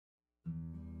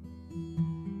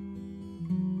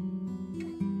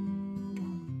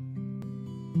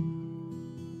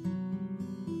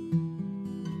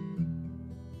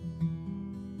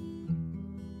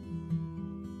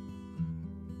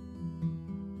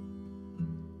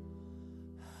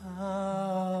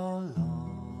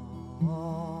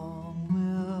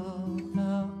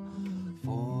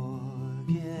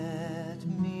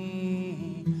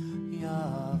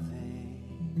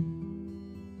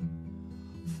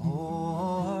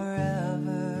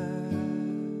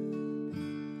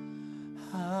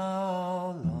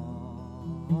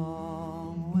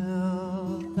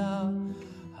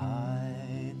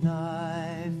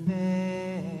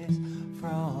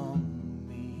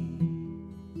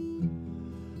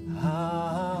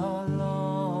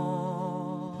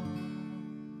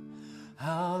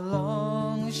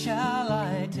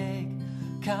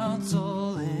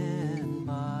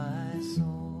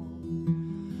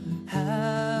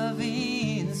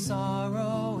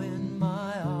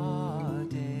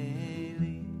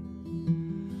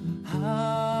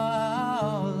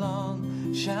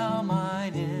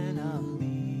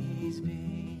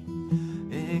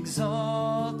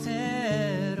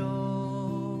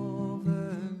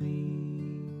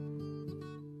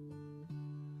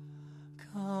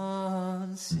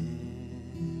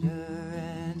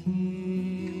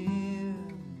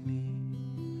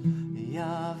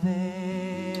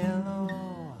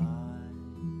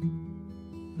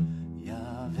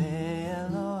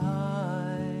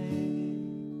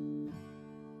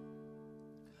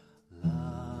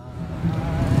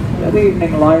Good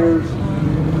evening, liars.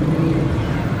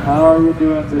 How are you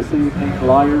doing this evening,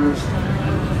 liars?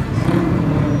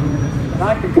 And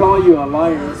I can call you a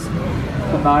liar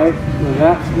tonight with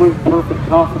absolute perfect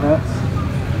confidence,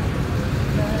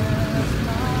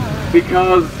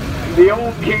 because the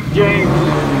old King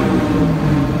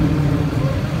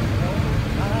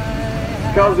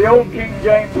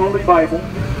James Holy Bible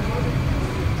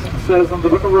says in the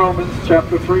book of Romans,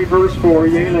 chapter 3, verse 4,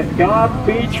 yea, let God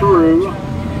be true,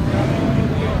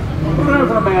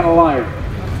 whatever a man a liar.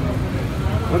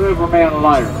 Whatever a man a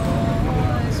liar.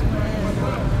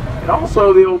 And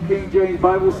also the old King James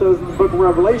Bible says in the book of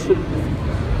Revelation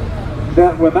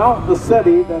that without the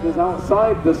city, that is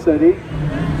outside the city,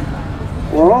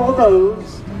 were all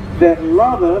those that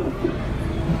loveth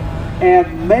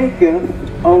and maketh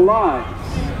alive.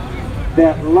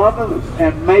 That loveth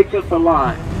and maketh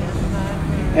alive.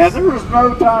 And there is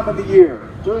no time of the year,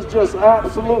 there's just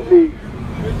absolutely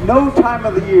no time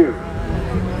of the year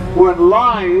when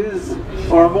lies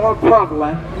are more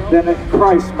prevalent than at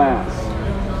Christ Mass.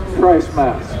 Christ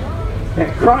Mass.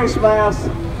 At Christ Mass,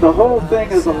 the whole thing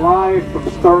is a lie from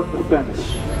start to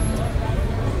finish.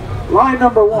 Lie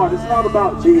number one, it's not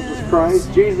about Jesus Christ.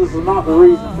 Jesus is not the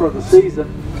reason for the season.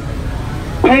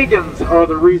 Pagans are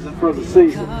the reason for the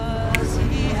season.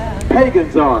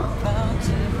 Pagans are.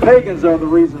 Pagans are the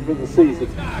reason for the season.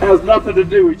 It has nothing to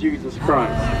do with Jesus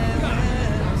Christ.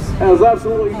 It has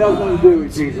absolutely nothing to do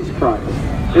with Jesus Christ.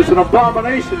 It's an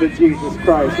abomination to Jesus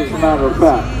Christ, as a matter of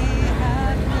fact.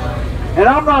 And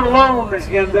I'm not alone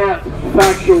in that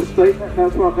factual statement.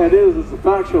 That's what that is. It's a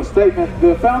factual statement.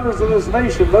 The founders of this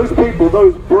nation, those people,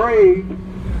 those brave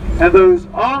and those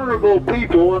honorable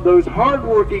people and those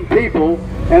hardworking people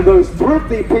and those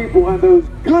thrifty people and those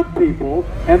good people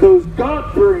and those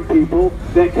God-fearing people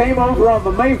that came over on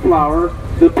the Mayflower,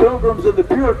 the Pilgrims and the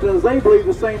Puritans, they believe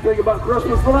the same thing about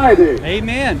Christmas that I do.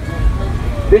 Amen.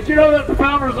 Did you know that the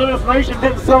founders of this nation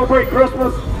didn't celebrate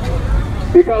Christmas?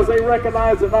 Because they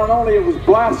recognized that not only it was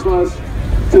blasphemous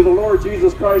to the Lord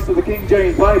Jesus Christ of the King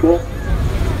James Bible,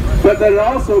 but that it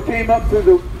also came up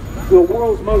through the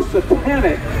world's most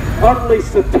satanic, utterly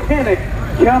satanic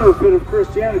counterfeit of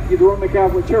Christianity, the Roman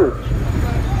Catholic Church.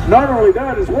 Not only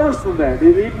that, it's worse than that.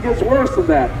 It even gets worse than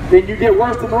that. Can you get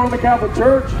worse than the Roman Catholic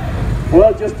Church?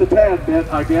 Well, just a tad bit,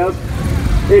 I guess.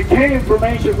 It came from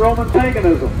ancient Roman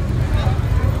paganism.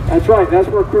 That's right, that's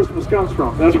where Christmas comes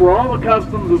from. That's where all the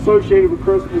customs associated with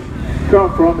Christmas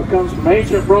come from. It comes from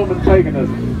ancient Roman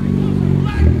paganism.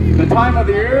 The time of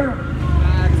the year,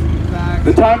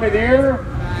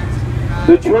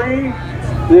 the tree,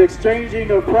 the exchanging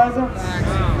of presents,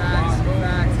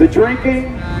 the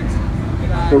drinking,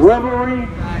 the revelry,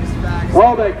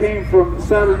 all that came from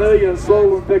Saturnalia and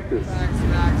Sol Invictus.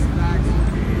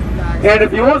 And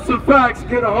if you want some facts,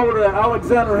 get a hold of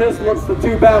Alexander Hislop's The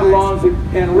Two Babylons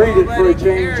and read it for a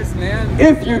change.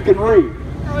 If you can read.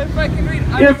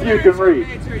 If you can read.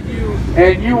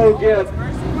 And you will get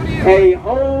a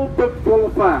whole book full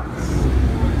of facts.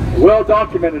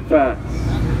 Well-documented facts.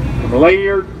 From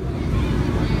Layard,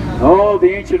 all the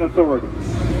ancient authorities.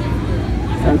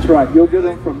 That's right. You'll get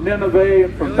them from Nineveh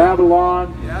and from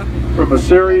Babylon, from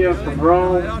Assyria, from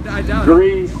Rome,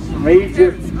 Greece, from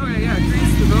Egypt.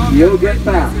 You'll get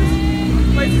facts.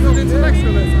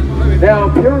 Now,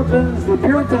 the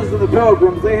Puritans and the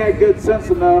Pilgrims, they had good sense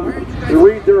enough to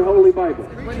read their Holy Bible.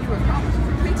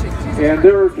 In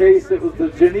their case, it was the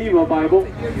Geneva Bible,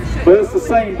 but it's the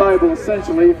same Bible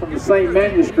essentially from the same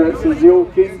manuscripts as the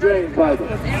old King James Bible.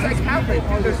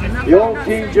 The old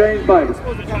King James Bible.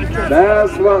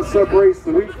 That's what separates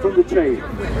the wheat from the chaff.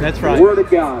 That's right. The Word of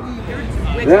God.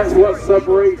 That's what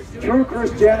separates true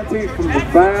Christianity from the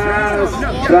vast,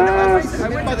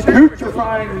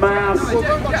 putrefying mass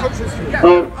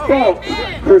of false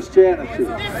Christianity.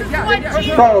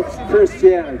 False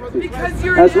Christianity.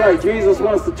 That's right, Jesus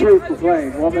wants the truth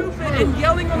proclaimed, woman.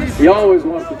 He always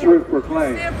wants the truth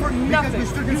proclaimed.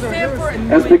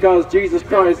 That's because Jesus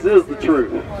Christ is the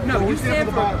truth.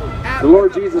 The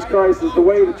Lord Jesus Christ is the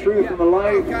way, the truth, and the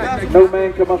life. No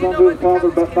man cometh unto the Father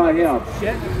but by Him.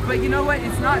 But you know what?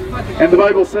 It's not fucking. And the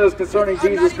Bible says concerning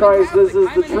Jesus Christ, this is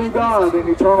the true God and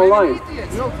eternal life.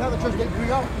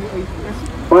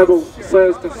 The Bible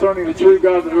says concerning the true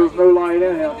God that there is no lie in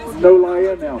Him. No lie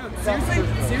in Him.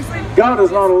 Seriously? God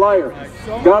is not a liar.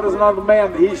 God is not a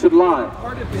man that He should lie.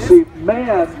 See,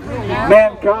 mankind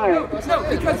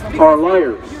are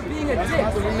liars.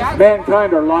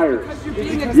 Mankind are liars.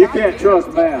 You can't trust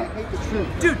man.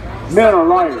 Men are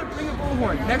liars.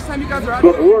 Next time you guys are out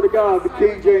But the Word of God, the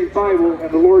King James Bible,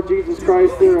 and the Lord Jesus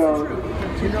Christ thereof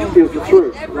is the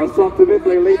truth. La Santa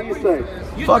Biblia le dice,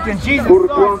 Fucking Jesus. por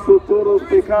cuanto todos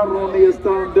pecaron y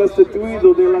están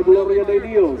destituidos de la gloria de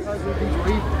Dios.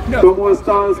 Como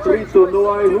está escrito,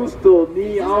 no hay justo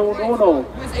ni aun uno.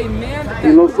 Y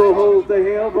los ojos de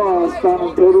Jehová están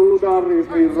en todos lugares,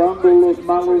 mirando los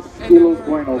malos y los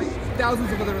buenos.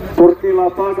 Porque la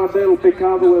paga del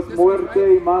pecado es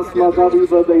muerte, y más la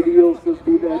dádiva de Dios es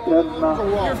vida eterna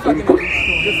en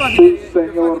Cristo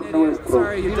Señor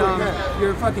nuestro.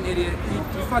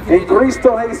 En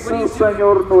Cristo Jesús,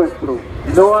 Señor nuestro.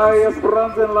 No hay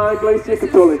esperanza en la Iglesia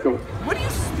Católica.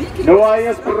 No hay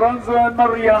esperanza en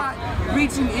María.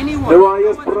 No hay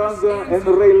esperanza en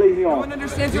religión. No one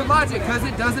understands your logic because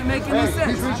it doesn't make any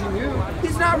sense.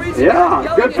 He's not reaching.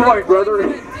 Yeah, good point,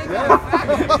 brother.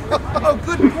 Oh,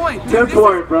 good point. Good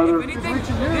point, brother. If anything,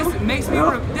 this makes me.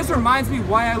 This reminds me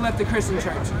why I left the Christian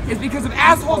church. It's because of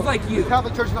assholes like you.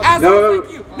 Assholes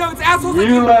like you. No, it's assholes like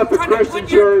you. You left the Christian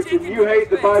church and you hate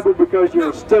the Bible because you're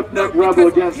a stiff-necked rebel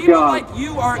against people God. Like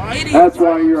you are idiots. That's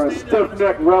why you're a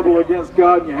stiff-necked rebel against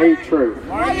God and you hate truth.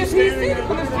 Why is he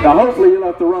Now, hopefully you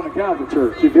left the Roman Catholic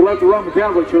Church. If you left the Roman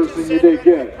Catholic Church, then you did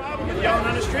good. Yelling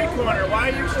on the street corner. Why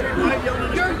are you yelling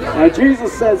on the street corner? Now,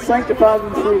 Jesus said, sanctify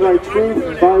them through thy truth,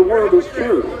 and thy word is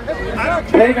true.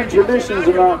 Pagan traditions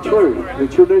are not true. The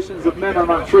traditions of men are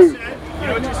not true.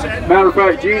 Matter of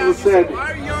fact, Jesus said,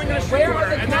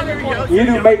 you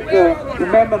do make the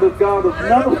commandment of God of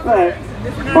none effect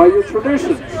by your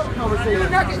traditions.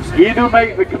 You do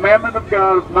make the commandment of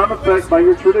God of none effect by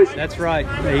your traditions. That's right.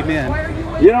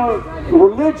 Amen. You know,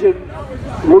 religion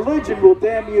will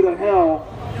damn you to hell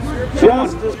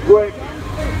just as quick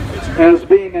as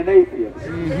being an atheist.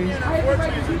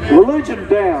 Religion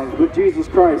damns, but Jesus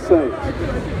Christ saves.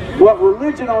 What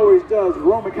religion always does,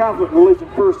 Roman Catholic religion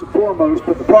first and foremost,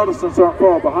 but the Protestants aren't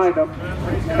far behind them,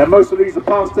 and most of these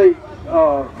apostate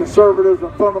conservatives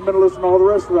and fundamentalists and all the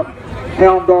rest of them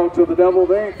hound dogs of the devil,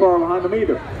 they ain't far behind them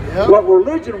either. Yep. What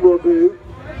religion will do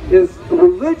is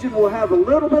religion will have a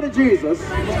little bit of Jesus,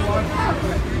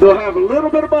 they'll have a little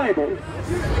bit of Bible,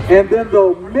 and then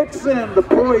they'll mix in the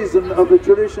poison of the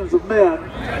traditions of men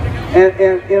and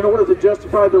in order to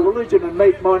justify their religion and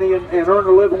make money and earn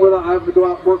a living without having to go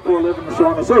out and work for a living and so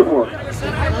on and so forth.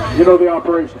 You know the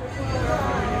operation.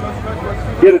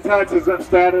 Get a tax-exempt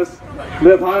status,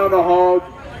 live high on the hog,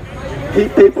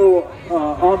 keep people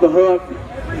on the hook,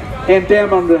 and damn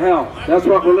them to hell. That's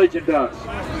what religion does.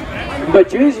 But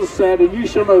Jesus said, and you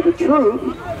shall know the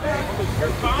truth,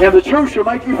 and the truth shall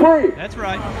make you free. That's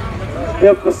right.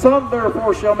 If the Son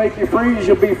therefore shall make you free, you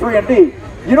shall be free indeed.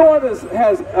 You know what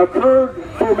has occurred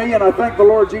for me, and I thank the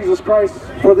Lord Jesus Christ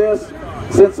for this,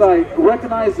 since I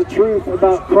recognized the truth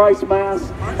about Christ's Mass,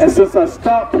 and since I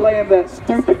stopped playing that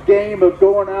stupid game of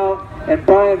going out and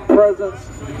buying presents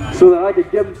so that I could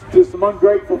give them to some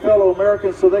ungrateful fellow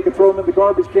Americans so they could throw them in the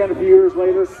garbage can a few years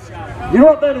later. You know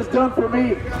what that has done for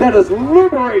me? That has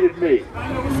liberated me.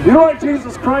 You know what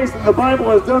Jesus Christ and the Bible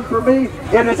has done for me?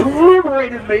 It has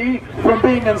liberated me from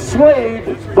being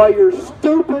enslaved by your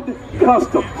stupid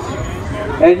customs.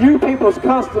 And you people's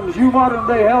customs, you modern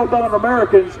day hell-bound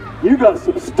Americans, you got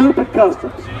some stupid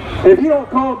customs. If you don't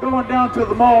call going down to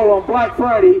the mall on Black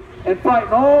Friday and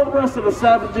fighting all the rest of the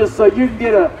savages so you can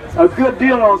get a good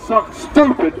deal on something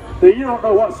stupid, then you don't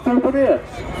know what stupid is.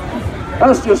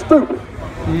 That's just stupid.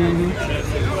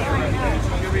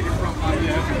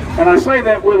 And I say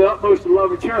that with the utmost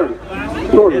love and charity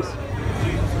toward us,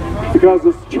 because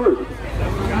it's the truth.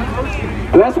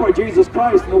 But that's what Jesus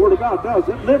Christ and the Word of God does.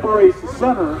 It liberates the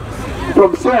sinner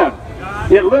from sin.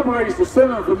 It liberates the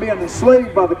sinner from being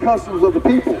enslaved by the customs of the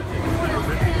people,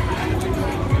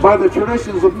 by the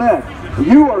traditions of men.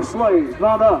 You are slaves,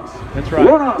 not us. That's right.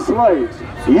 We're not slaves.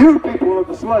 You people are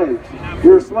the slaves.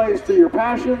 You're slaves to your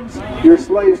passions. You're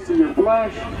slaves to your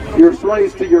flesh. You're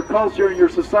slaves to your culture and your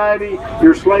society.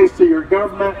 You're slaves to your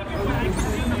government.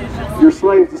 You're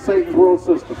slaves to Satan's world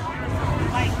system.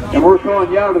 And we're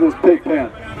calling you out of this pig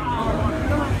pen.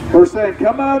 We're saying,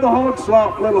 come out of the hog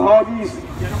slop, little hoggies,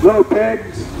 little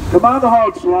pigs. Come out of the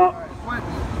hog slop.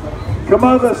 Come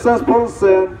out of the cesspool of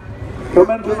sin. Come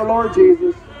into the Lord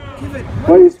Jesus.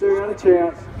 While you still got a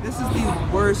chance. This is the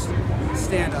worst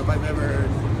stand-up I've ever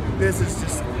heard. This is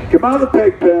just... Come out of the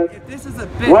pig pen. If this is a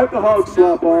bit, wipe the hog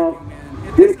slop off.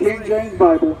 Get a King James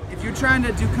Bible. If you're trying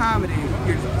to do comedy,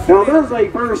 now there's a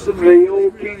verse in the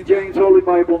old King James Holy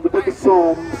Bible in the book of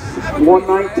Psalms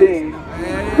 119,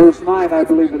 verse 9, I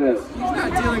believe it is. He's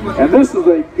not dealing with And this is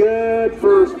a good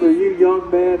verse for you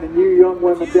young men and you young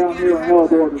women down here in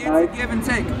Ybor tonight. It's a give and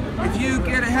take. If you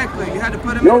get a heckler, you had to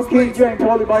put him The in old his King place. James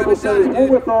Holy Bible says,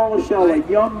 wherewithal shall a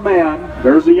young man,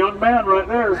 there's a young man right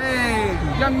there,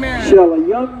 Hey, young man. shall a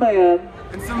young man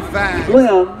And some facts.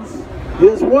 cleanse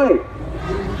his way.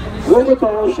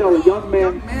 Wherewithal shall a young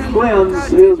man cleanse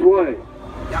his way.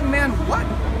 Young man, what?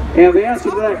 And the answer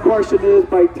to that question is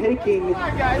by taking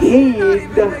heed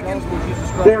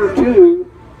thereto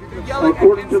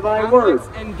according to thy word.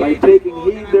 By taking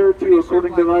heed thereto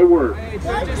according to thy word. You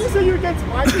say you're against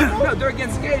white people? No, they're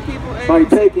against gay people. By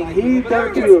taking heed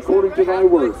thereto according to thy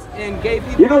word. And gay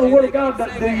people. You know the word of God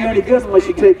doesn't do you any good unless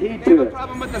you take heed to it.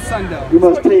 Problem with the sun, though. You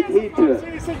must take heed to So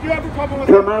it. you said you have a problem with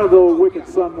Come out of the old wicked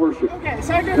sun worship. Okay,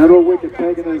 so I got That old wicked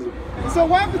paganism. So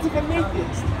what happens if I'm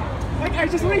atheist? Like, I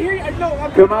just want to hear you.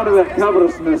 Come out of that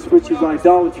covetousness, which is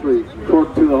idolatry,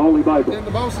 according to the Holy Bible. And the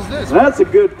Bible says this. That's a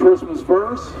good Christmas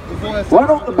verse. Why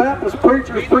don't the Baptist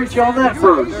preachers preach on that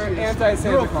verse? They're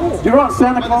anti-Santa Claus. Do you know what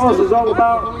Santa Claus is all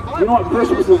about? Do you know what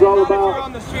Christmas is all You're about?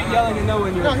 on the street yelling and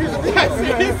knowing you're.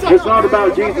 It's not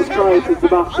about Jesus Christ, it's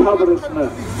about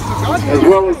covetousness, as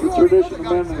well as the traditional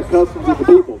men and the customs of the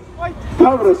people.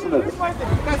 Covetousness.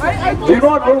 Do you know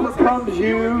what overcomes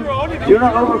you? Do you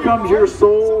know what overcomes your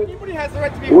soul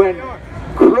when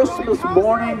Christmas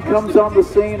morning comes on the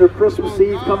scene or Christmas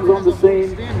Eve comes on the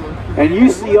scene and you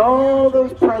see all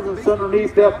those presents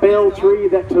underneath that bale tree,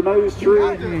 that Tammuz tree?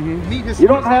 You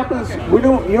know what happens? You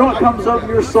know what comes over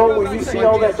your soul when you see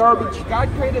all that garbage? God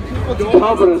created people to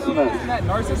Covetousness. that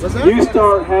narcissism. You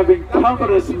start having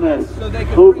covetousness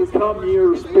overcome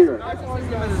your spirit.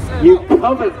 You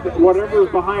covet whatever is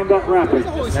behind that wrapping.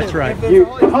 That's right. You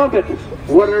covet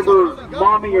whatever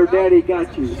mommy or daddy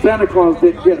got you. Santa Claus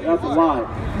didn't get it. That's a lie.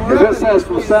 If it says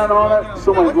from Santa on it,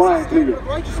 somebody's lying to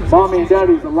you. Mommy and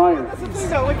daddy's a liar.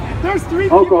 There's three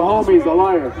Uncle Homie's a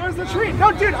liar. There's the tree.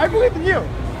 No, dude, I believe in you.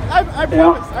 I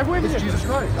promise. I believe in you. Jesus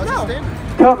Christ. That's the standard.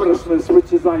 Covetousness,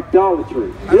 which is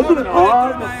idolatry. Isn't it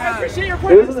odd? I appreciate your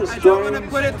point. Isn't it I don't want to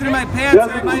strange? put it through my pants. Or it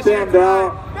Doesn't might it stand be a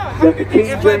crime. out that the King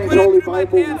If I James put it Holy through my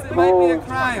Bible pants, is it might be a called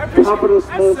crime.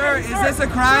 covetousness, Sir, is this a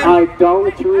crime?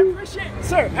 idolatry,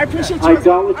 Sir, I appreciate you.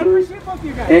 idolatry, I appreciate both of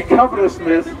you guys. and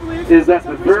covetousness is at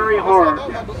the very heart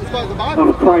It's by the Bible.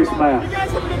 of Christ's You Mass.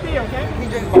 guys have a good day,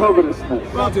 okay?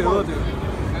 Covetousness. We'll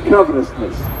do.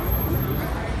 Covetousness.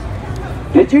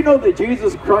 Did you know that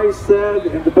Jesus Christ said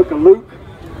in the book of Luke,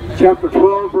 chapter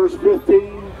 12, verse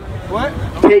 15, What?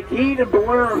 take heed and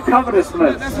beware of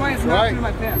covetousness, That's why it's not through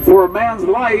my pants. for a man's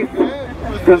life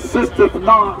consisteth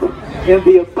not in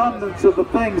the abundance of the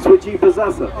things which he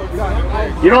possesseth.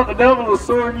 You know what the devil is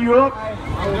stirring you up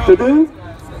to do?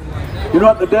 You know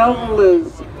what the devil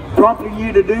is prompting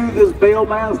you to do, this Baal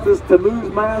Mass, this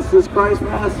Tammuz Mass, this Christ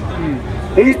Mass?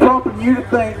 He's prompting you to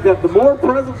think that the more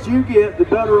presents you get, the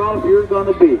better off you're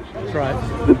going to be. That's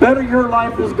right. The better your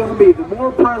life is going to be. The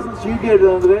more presents you get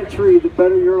under that tree, the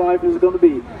better your life is going to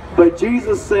be. But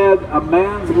Jesus said, a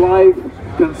man's life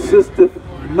consisteth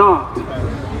not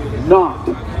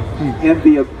in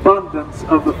the abundance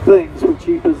of the things which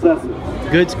he possesses.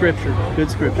 Good scripture. Good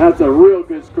scripture. That's a real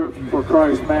good scripture for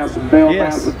Christ Mass and Baal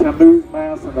Yes. Mass and Tammuz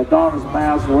Mass and Adonis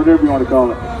Mass or whatever you want to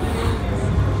call it.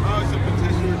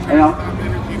 Now,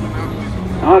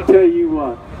 I'll tell you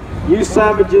what, you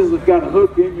savages have got a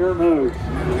hook in your nose.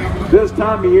 This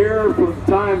time of year, from the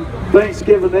time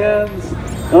Thanksgiving ends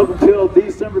up until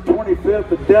December 25th,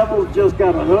 the devil's just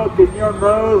got a hook in your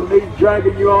nose and he's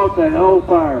dragging you off to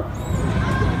hellfire.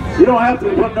 You don't have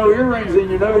to put no earrings in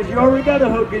your nose, you already got a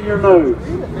hook in your nose.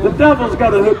 The devil's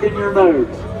got a hook in your nose.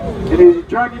 And he's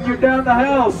dragging you down to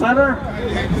hell, sinner.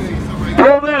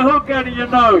 Pull that hook out of your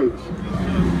nose.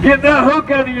 Get that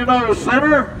hook out of your nose,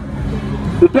 sinner.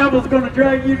 The devil's going to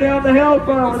drag you down to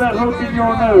hellfire with that hook in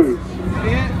your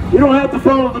nose. You don't have to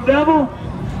follow the devil.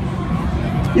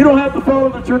 You don't have to follow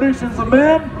the traditions of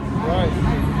men.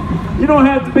 You don't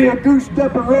have to be a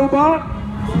goose-stepping robot.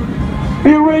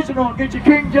 Be original. Get your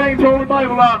King James Holy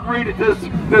Bible out and read it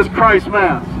this Christ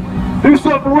Mass. Do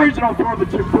something original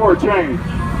for a change.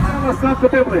 La Santa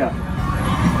Biblia.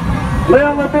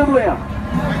 Lea la Biblia.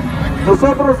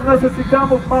 Nosotros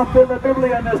necesitamos más de la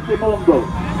Biblia en este mundo.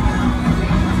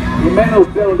 Y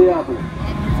menos del diablo.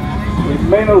 Y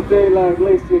menos de la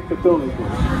Iglesia Católica.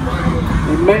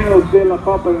 Y menos de la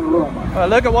Papa in Roma.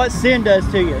 Look at what sin does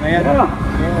to you, man.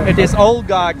 Yeah. At this old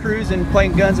guy cruising,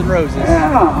 playing Guns N' Roses.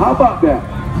 Yeah, how about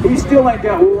that? He still ain't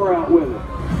got wore out with it.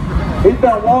 He's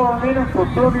been wallowing in it for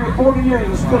 30 or 40 years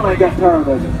and still ain't got tired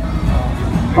of it.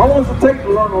 How long does it take to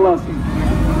learn a lesson?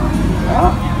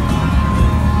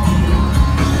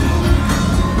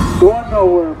 Going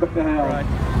nowhere but to hell.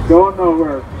 Right. Going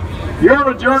nowhere. You're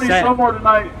on a journey Sad. somewhere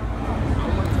tonight.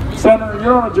 Senator,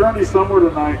 you're on a journey somewhere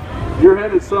tonight. You're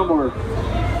headed somewhere.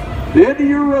 The end of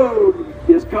your road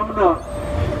is coming up.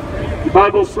 The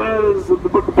Bible says in the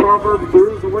book of Proverbs,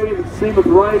 there is a way that seemeth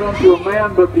right unto a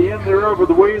man, but the end thereof are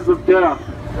the ways of death.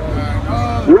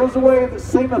 There is a way that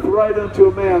seemeth right unto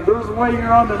a man. There is a way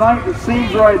you're on tonight that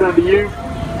seems right unto you.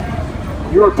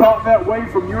 You are taught that way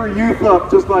from your youth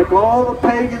up, just like all the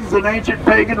pagans in ancient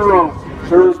pagan Rome.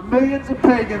 There's millions of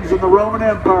pagans in the Roman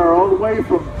Empire, all the way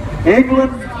from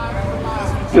England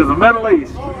to the Middle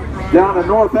East, down to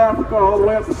North Africa, all the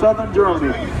way up to southern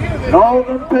Germany. And all of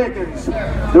them pagans,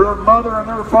 their mother and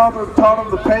their father taught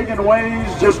them the pagan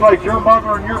ways, just like your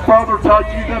mother and your father taught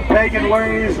you them pagan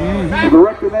ways, of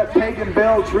erecting that pagan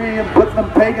bell tree and putting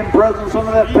them pagan presents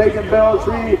under that pagan bell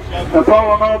tree, and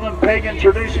following all them pagan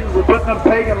traditions and putting them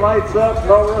pagan lights up and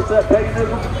all the rest of that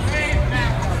paganism.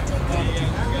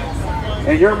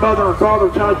 And your mother and father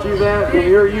taught you that from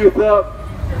your youth up,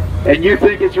 and you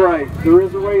think it's right. There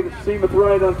is a way that seemeth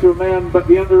right unto a man, but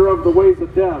the end thereof the ways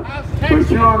of death.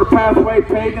 But you're on a pathway,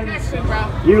 pagans,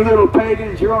 you little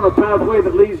pagans, you're on a pathway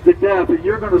that leads to death, and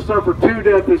you're going to suffer two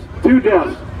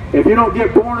deaths. If you don't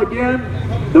get born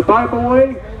again the Bible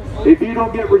way, if you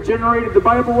don't get regenerated the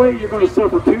Bible way, you're going to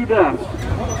suffer two deaths.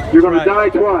 You're going to die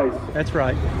twice. That's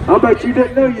right. I bet you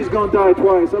didn't know you was going to die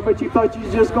twice. I bet you thought you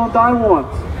was just going to die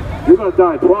once. You're going to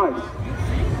die twice.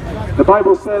 The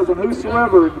Bible says, and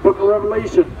whosoever, in the book of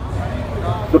Revelation,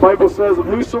 the Bible says, and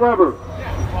whosoever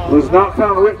was not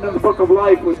found written in the book of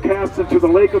life was cast into the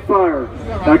lake of fire.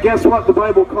 Now guess what the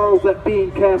Bible calls that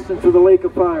being cast into the lake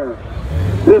of fire?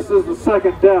 This is the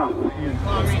second death.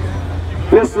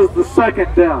 This is the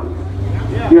second death.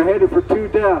 You're headed for two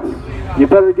deaths. You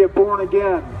better get born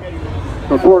again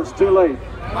before it's too late.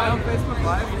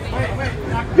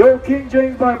 The old King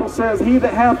James Bible says, he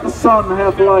that hath the Son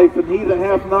hath life, and he that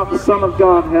hath not the Son of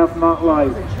God hath not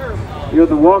life. You're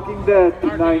the walking dead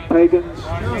tonight, pagans.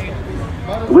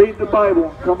 Read the Bible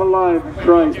and come alive in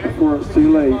Christ before it's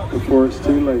too late. Before it's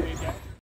too late.